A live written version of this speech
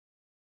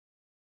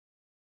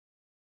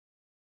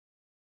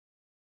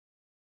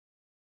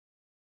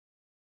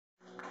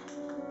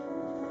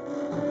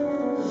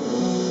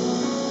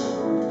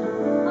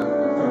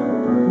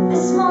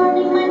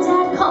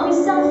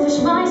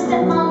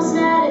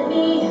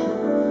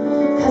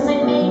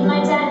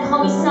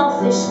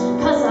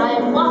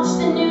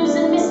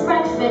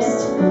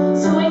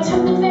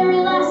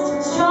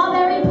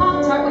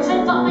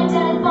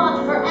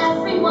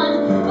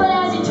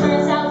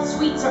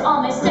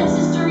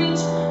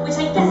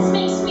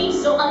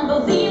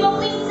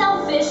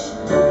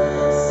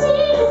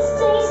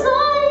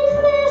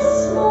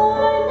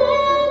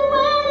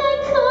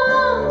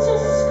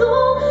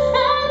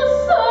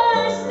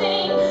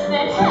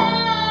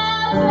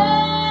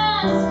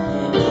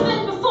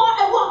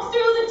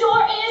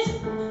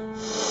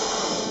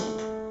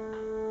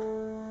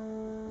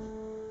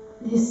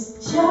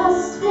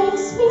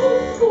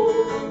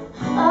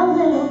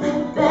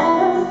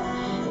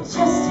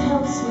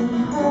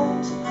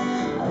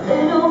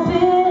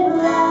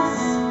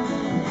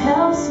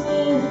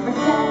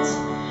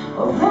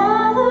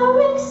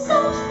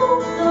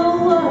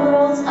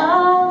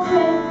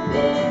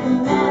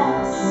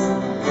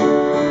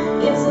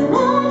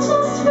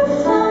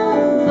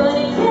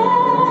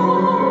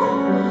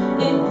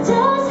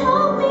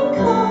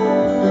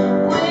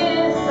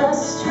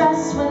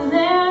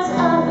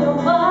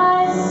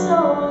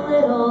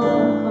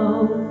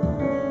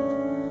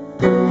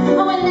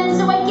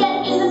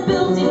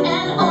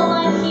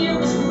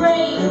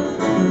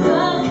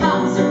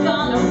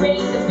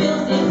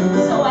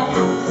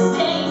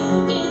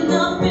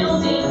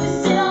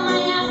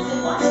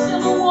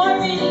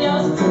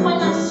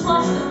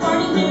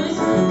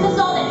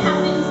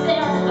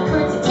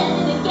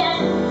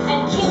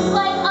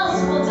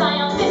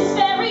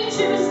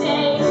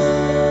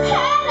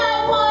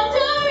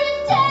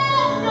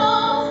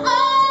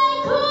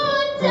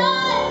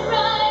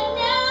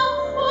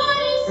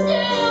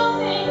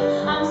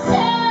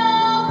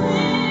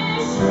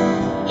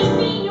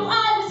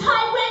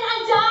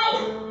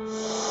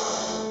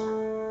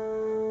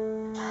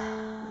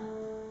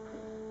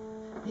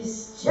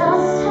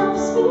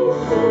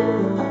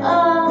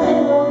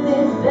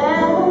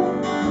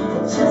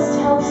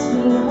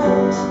me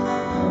hurt.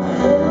 A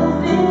little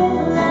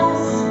bit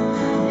less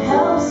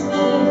helps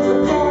me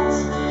forget,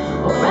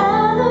 or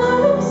rather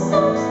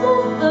accept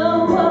that the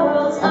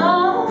world's a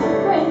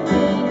great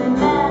big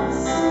mess.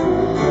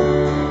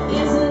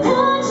 It's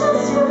not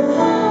just for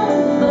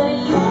fun, but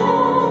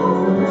yeah,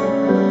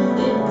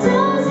 it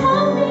does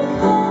help me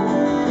cope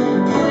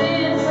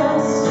with the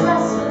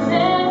stress when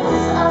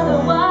there's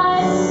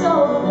otherwise so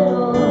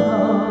little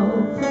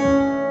hope.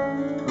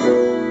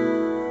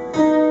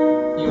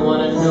 You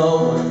wanna know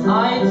what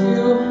I do?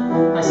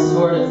 I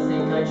sort of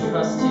think I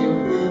trust you.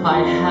 I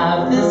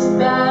have this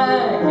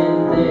bag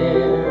and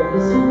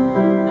theirs.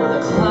 Now the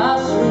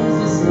classroom's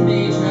this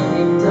major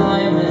league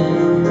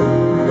diamond,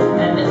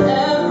 and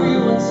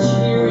everyone's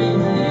cheering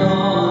me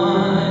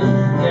on.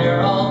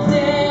 They're all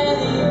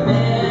Danny,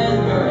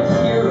 man, you're a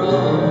hero.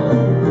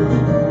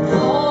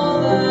 All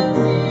that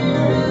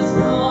fear is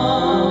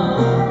gone.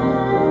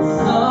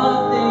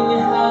 Nothing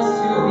has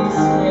to be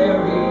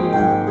scary.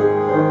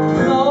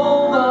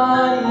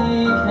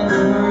 Nobody can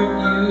hurt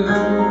you.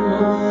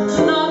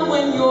 Not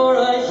when you're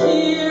a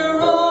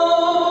hero.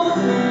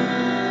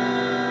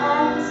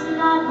 And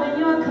not when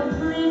you're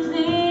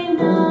completely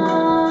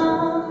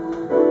numb.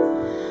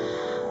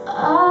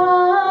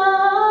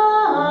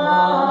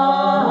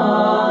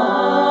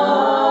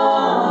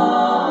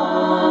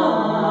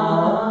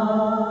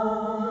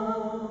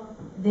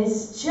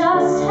 This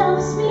just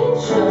helps me.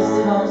 Just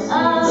helps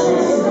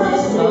me.